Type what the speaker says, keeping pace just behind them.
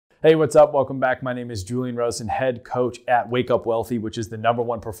Hey, what's up? Welcome back. My name is Julian Rosen, head coach at Wake Up Wealthy, which is the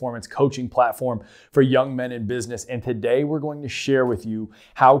 #1 performance coaching platform for young men in business. And today we're going to share with you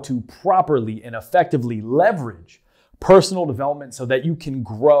how to properly and effectively leverage personal development so that you can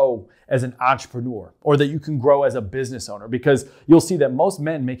grow as an entrepreneur or that you can grow as a business owner. Because you'll see that most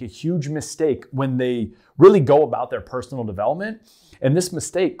men make a huge mistake when they really go about their personal development. And this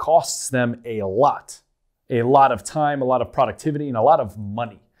mistake costs them a lot of time, a lot of productivity, and a lot of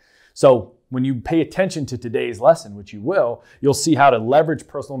money. So when you pay attention to today's lesson, which you will, you'll see how to leverage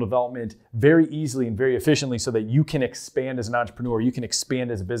personal development very easily and very efficiently so that you can expand as an entrepreneur, you can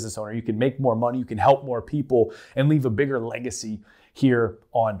expand as a business owner, you can make more money, you can help more people, and leave a bigger legacy here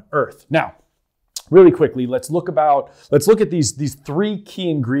on earth. Now, really quickly, let's look at these three key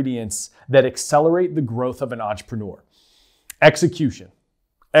ingredients that accelerate the growth of an entrepreneur. Execution,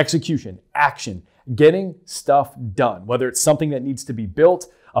 action, getting stuff done, whether it's something that needs to be built,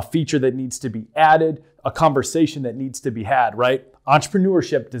 a feature that needs to be added, a conversation that needs to be had, right?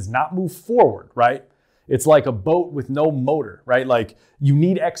 Entrepreneurship does not move forward, right? It's like a boat with no motor, right? Like you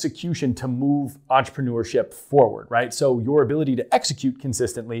need execution to move entrepreneurship forward, right? So your ability to execute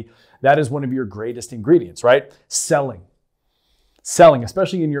consistently, that is one of your greatest ingredients, right? Selling,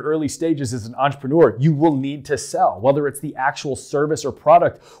 especially in your early stages as an entrepreneur, you will need to sell, whether it's the actual service or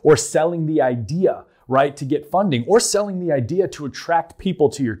product or selling the idea, right, to get funding or selling the idea to attract people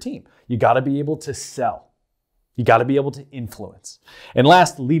to your team. You got to be able to sell. You got to be able to influence. And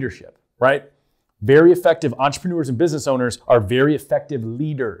last, leadership, right? Very effective entrepreneurs and business owners are very effective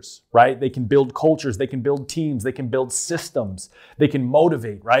leaders, right? They can build cultures, they can build teams, they can build systems, they can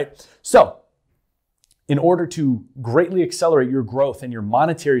motivate, right? So, in order to greatly accelerate your growth and your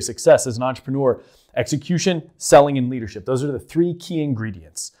monetary success as an entrepreneur, execution, selling, and leadership. Those are the three key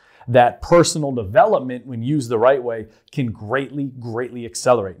ingredients that personal development, when used the right way, can greatly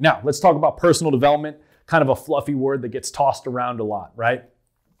accelerate. Now, let's talk about personal development, kind of a fluffy word that gets tossed around a lot, right?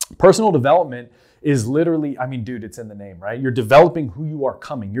 Personal development is literally, it's in the name, right? You're developing who you are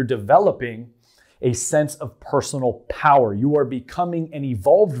coming. You're developing a sense of personal power. You are becoming an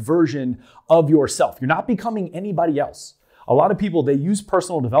evolved version of yourself. You're not becoming anybody else. A lot of people, they use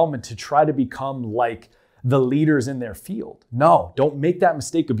personal development to try to become like the leaders in their field. No, don't make that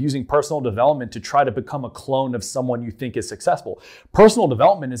mistake of using personal development to try to become a clone of someone you think is successful. Personal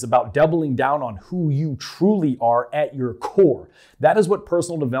development is about doubling down on who you truly are at your core. That is what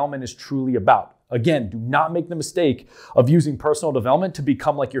personal development is truly about. Again, do not make the mistake of using personal development to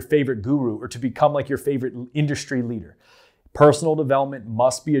become like your favorite guru or to become like your favorite industry leader. Personal development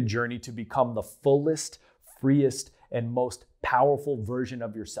must be a journey to become the fullest, freest, and most powerful version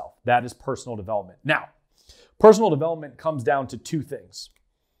of yourself. That is personal development. Now, personal development comes down to two things.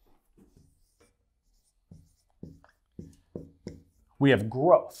 We have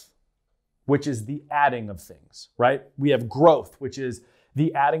growth, which is the adding of things, right? We have growth, which is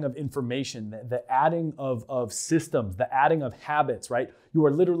the adding of information, the adding of systems, the adding of habits, right? You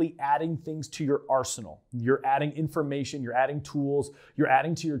are literally adding things to your arsenal. You're adding information, you're adding tools, you're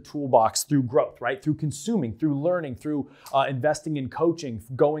adding to your toolbox through growth, right? Through consuming, through learning, through investing in coaching,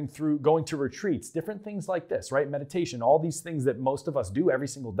 going to retreats, different things like this, right? Meditation, all these things that most of us do every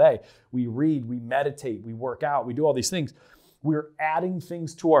single day. We read, we meditate, we work out, we do all these things. We're adding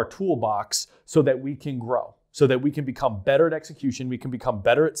things to our toolbox so that we can grow, so that we can become better at execution, we can become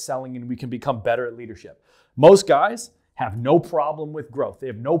better at selling, and we can become better at leadership. Most guys have no problem with growth. They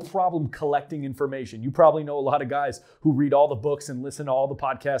have no problem collecting information. You probably know a lot of guys who read all the books and listen to all the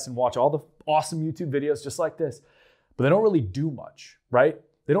podcasts and watch all the awesome YouTube videos just like this, but they don't really do much, right?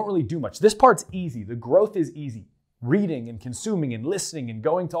 They don't really do much. This part's easy. The growth is easy. Reading and consuming and listening and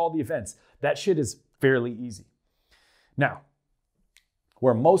going to all the events, that shit is fairly easy. Now,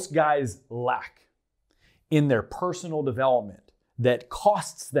 where most guys lack in their personal development that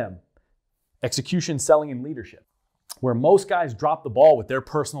costs them execution, selling, and leadership, where most guys drop the ball with their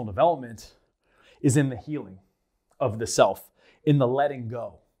personal development is in the healing of the self, in the letting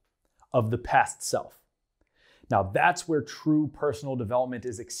go of the past self. Now, that's where true personal development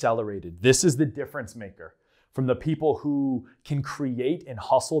is accelerated. This is the difference maker from the people who can create and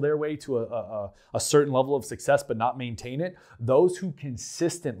hustle their way to a certain level of success but not maintain it. Those who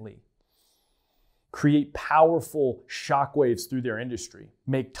consistently create powerful shockwaves through their industry,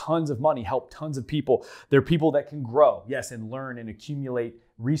 make tons of money, help tons of people. They're people that can grow, yes, and learn and accumulate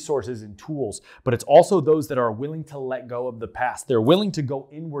resources and tools, but it's also those that are willing to let go of the past. They're willing to go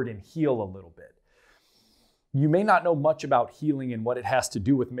inward and heal a little bit. You may not know much about healing and what it has to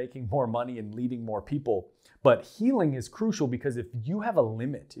do with making more money and leading more people, but healing is crucial because if you have a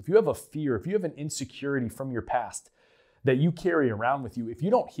limit, if you have a fear, if you have an insecurity from your past, that you carry around with you, if you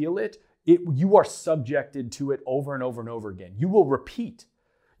don't heal it, you are subjected to it over and over and over again. You will repeat.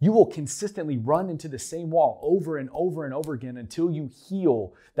 You will consistently run into the same wall over and over and over again until you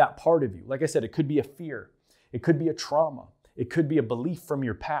heal that part of you. Like I said, it could be a fear. It could be a trauma. It could be a belief from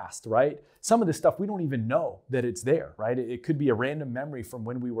your past, right? Some of this stuff we don't even know that it's there, right? It could be a random memory from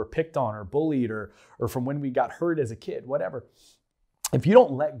when we were picked on or bullied or from when we got hurt as a kid, whatever. If you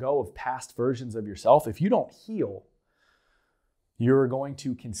don't let go of past versions of yourself, if you don't heal, you're going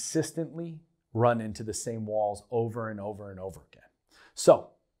to consistently run into the same walls over and over and over again. So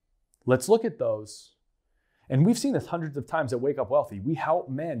let's look at those. And we've seen this hundreds of times at Wake Up Wealthy. We help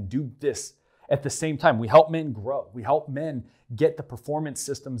men do this at the same time. We help men grow. We help men get the performance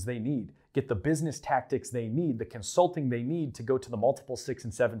systems they need, get the business tactics they need, the consulting they need to go to the multiple 6-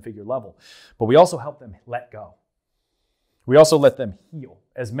 and 7-figure level. But we also help them let go. We also let them heal.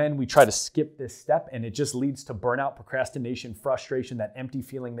 As men, we try to skip this step, and it just leads to burnout, procrastination, frustration, that empty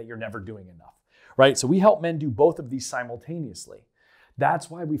feeling that you're never doing enough, right? So we help men do both of these simultaneously. That's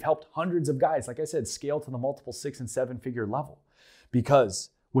why we've helped hundreds of guys, like I said, scale to the multiple 6- and 7-figure level.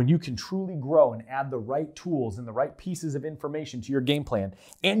 Because when you can truly grow and add the right tools and the right pieces of information to your game plan,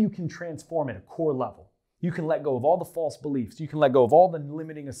 and you can transform at a core level, you can let go of all the false beliefs. You can let go of all the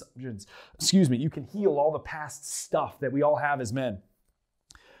limiting assumptions. You can heal all the past stuff that we all have as men.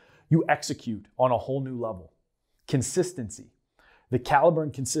 You execute on a whole new level. Consistency. The caliber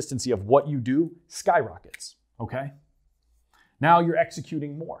and consistency of what you do skyrockets, okay? Now you're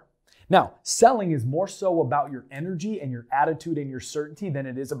executing more. Now, selling is more so about your energy and your attitude and your certainty than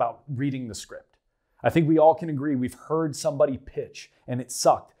it is about reading the script. I think we all can agree we've heard somebody pitch and it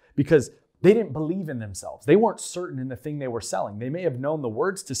sucked because they didn't believe in themselves. They weren't certain in the thing they were selling. They may have known the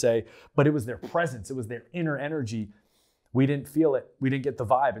words to say, but it was their presence. It was their inner energy. We didn't feel it. We didn't get the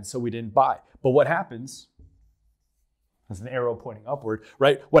vibe, and so we didn't buy. But what happens, there's an arrow pointing upward,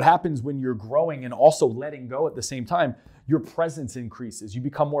 right? What happens when you're growing and also letting go at the same time, your presence increases. You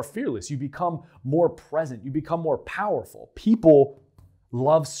become more fearless. You become more present. You become more powerful. People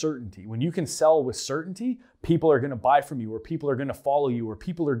love certainty. When you can sell with certainty, people are going to buy from you, or people are going to follow you, or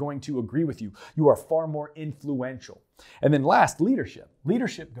people are going to agree with you. You are far more influential. And then last, leadership.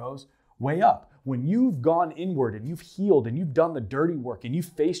 Leadership goes way up. When you've gone inward and you've healed and you've done the dirty work and you've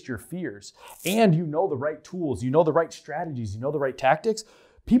faced your fears and you know the right tools, you know the right strategies, you know the right tactics,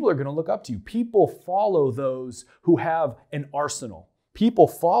 people are going to look up to you. People follow those who have an arsenal. People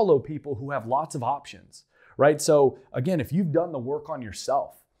follow people who have lots of options. Right? So again, if you've done the work on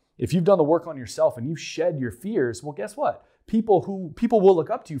yourself, and you've shed your fears, well, guess what? People will look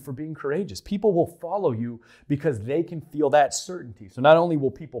up to you for being courageous. People will follow you because they can feel that certainty. So not only will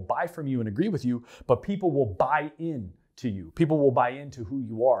people buy from you and agree with you, but people will buy in to you. People will buy into who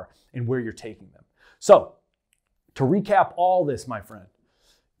you are and where you're taking them. So to recap all this, my friend,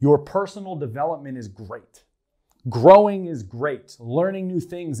 your personal development is great. Growing is great. Learning new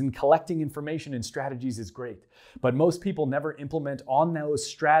things and collecting information and strategies is great. But most people never implement on those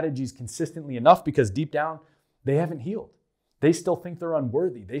strategies consistently enough because deep down, they haven't healed. They still think they're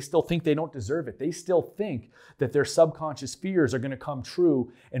unworthy. They still think they don't deserve it. They still think that their subconscious fears are going to come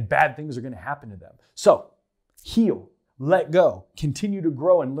true and bad things are going to happen to them. So heal, let go, continue to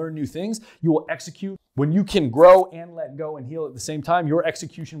grow and learn new things. You will execute. When you can grow and let go and heal at the same time, your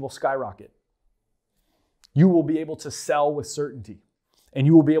execution will skyrocket. You will be able to sell with certainty, and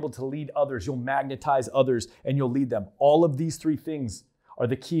you will be able to lead others. You'll magnetize others, and you'll lead them. All of these three things are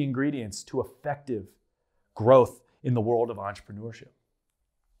the key ingredients to effective growth in the world of entrepreneurship.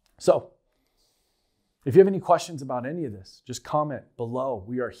 So, if you have any questions about any of this, just comment below.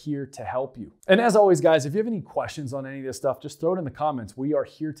 We are here to help you. And as always, guys, if you have any questions on any of this stuff, just throw it in the comments. We are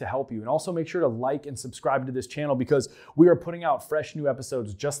here to help you. And also make sure to like and subscribe to this channel because we are putting out fresh new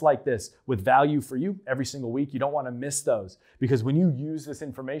episodes just like this with value for you every single week. You don't want to miss those because when you use this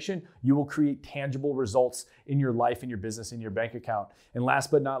information, you will create tangible results in your life, in your business, in your bank account. And last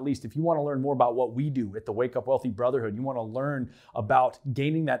but not least, if you want to learn more about what we do at the Wake Up Wealthy Brotherhood, you want to learn about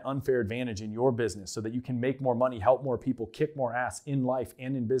gaining that unfair advantage in your business so that you can make more money, help more people, kick more ass in life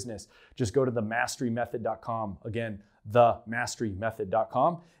and in business, just go to themasterymethod.com. Again,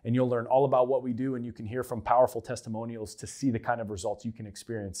 themasterymethod.com, and you'll learn all about what we do, and you can hear from powerful testimonials to see the kind of results you can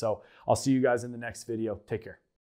experience. So I'll see you guys in the next video. Take care.